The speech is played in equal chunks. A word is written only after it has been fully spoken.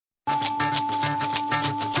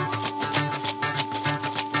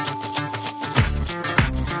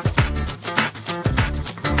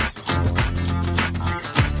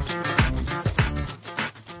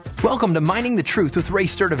Welcome to Mining the Truth with Ray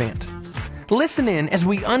Sturdivant. Listen in as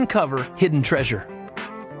we uncover hidden treasure.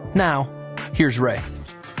 Now, here's Ray.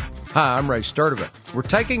 Hi, I'm Ray Sturdivant. We're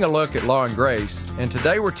taking a look at law and grace, and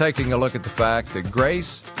today we're taking a look at the fact that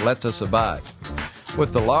grace lets us abide.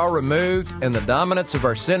 With the law removed and the dominance of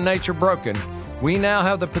our sin nature broken, we now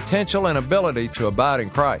have the potential and ability to abide in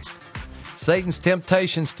Christ. Satan's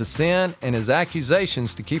temptations to sin and his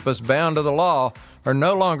accusations to keep us bound to the law are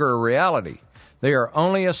no longer a reality. They are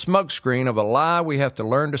only a smokescreen of a lie we have to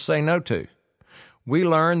learn to say no to. We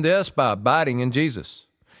learn this by abiding in Jesus.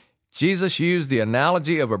 Jesus used the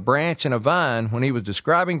analogy of a branch and a vine when he was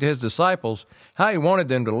describing to his disciples how he wanted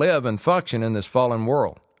them to live and function in this fallen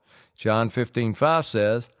world. John 15:5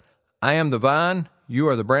 says, I am the vine, you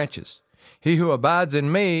are the branches. He who abides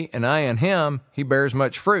in me and I in him, he bears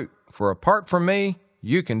much fruit. For apart from me,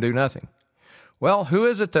 you can do nothing. Well, who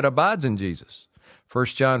is it that abides in Jesus? 1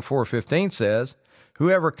 John 4:15 says,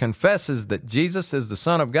 whoever confesses that Jesus is the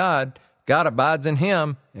Son of God, God abides in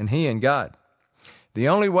him and he in God. The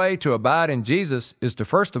only way to abide in Jesus is to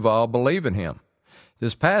first of all believe in him.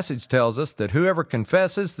 This passage tells us that whoever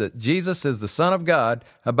confesses that Jesus is the Son of God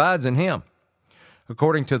abides in him.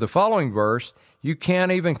 According to the following verse, you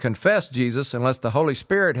can't even confess Jesus unless the Holy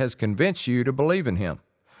Spirit has convinced you to believe in him.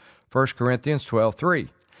 1 Corinthians 12:3.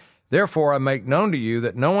 Therefore I make known to you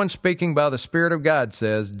that no one speaking by the Spirit of God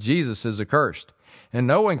says Jesus is accursed, and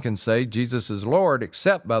no one can say Jesus is Lord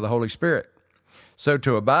except by the Holy Spirit. So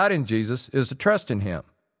to abide in Jesus is to trust in him.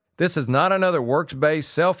 This is not another works-based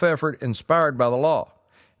self-effort inspired by the law.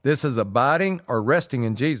 This is abiding or resting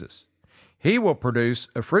in Jesus. He will produce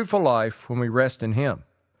a fruitful life when we rest in him.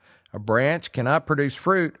 A branch cannot produce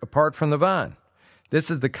fruit apart from the vine. This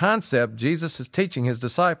is the concept Jesus is teaching his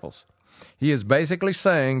disciples. He is basically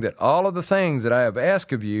saying that all of the things that I have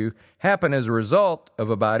asked of you happen as a result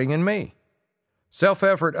of abiding in me.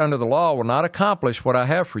 Self-effort under the law will not accomplish what I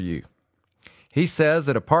have for you. He says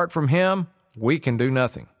that apart from him, we can do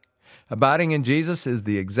nothing. Abiding in Jesus is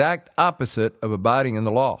the exact opposite of abiding in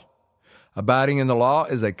the law. Abiding in the law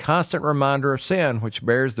is a constant reminder of sin, which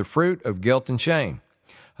bears the fruit of guilt and shame.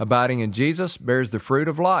 Abiding in Jesus bears the fruit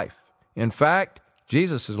of life. In fact,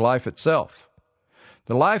 Jesus is life itself.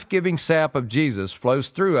 The life-giving sap of Jesus flows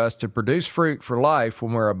through us to produce fruit for life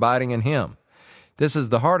when we're abiding in him. This is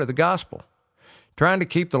the heart of the gospel. Trying to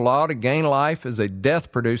keep the law to gain life is a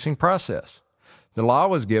death-producing process. The law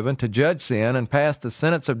was given to judge sin and pass the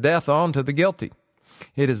sentence of death on to the guilty.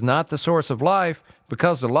 It is not the source of life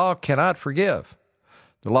because the law cannot forgive.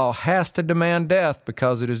 The law has to demand death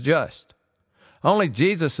because it is just. Only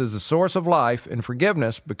Jesus is the source of life and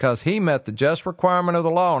forgiveness because he met the just requirement of the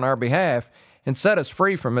law on our behalf and set us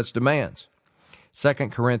free from its demands.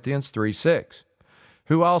 2 Corinthians 3:6,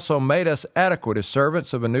 who also made us adequate as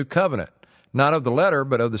servants of a new covenant, not of the letter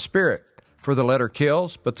but of the Spirit. For the letter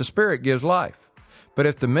kills, but the Spirit gives life. But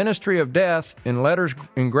if the ministry of death in letters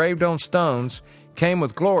engraved on stones came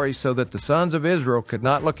with glory so that the sons of Israel could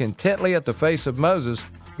not look intently at the face of Moses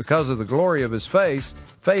because of the glory of his face,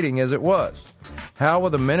 fading as it was, how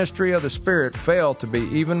will the ministry of the Spirit fail to be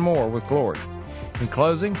even more with glory? In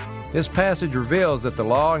closing, this passage reveals that the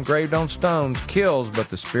law engraved on stones kills, but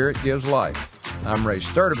the Spirit gives life. I'm Ray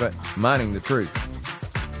Sturdivant, Mining the Truth.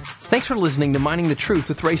 Thanks for listening to Mining the Truth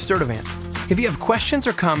with Ray Sturdivant. If you have questions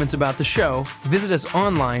or comments about the show, visit us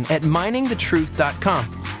online at miningthetruth.com.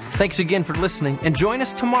 Thanks again for listening, and join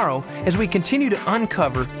us tomorrow as we continue to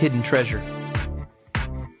uncover hidden treasure.